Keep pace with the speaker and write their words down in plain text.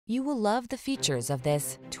You will love the features of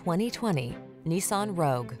this 2020 Nissan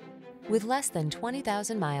Rogue. With less than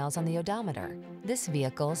 20,000 miles on the odometer, this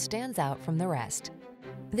vehicle stands out from the rest.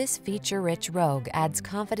 This feature-rich Rogue adds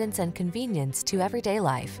confidence and convenience to everyday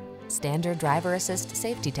life. Standard driver assist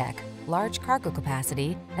safety tech, large cargo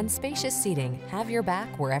capacity, and spacious seating have your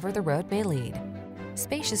back wherever the road may lead.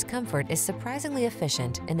 Spacious comfort is surprisingly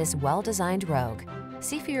efficient in this well-designed Rogue.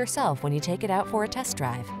 See for yourself when you take it out for a test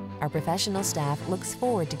drive. Our professional staff looks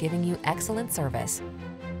forward to giving you excellent service.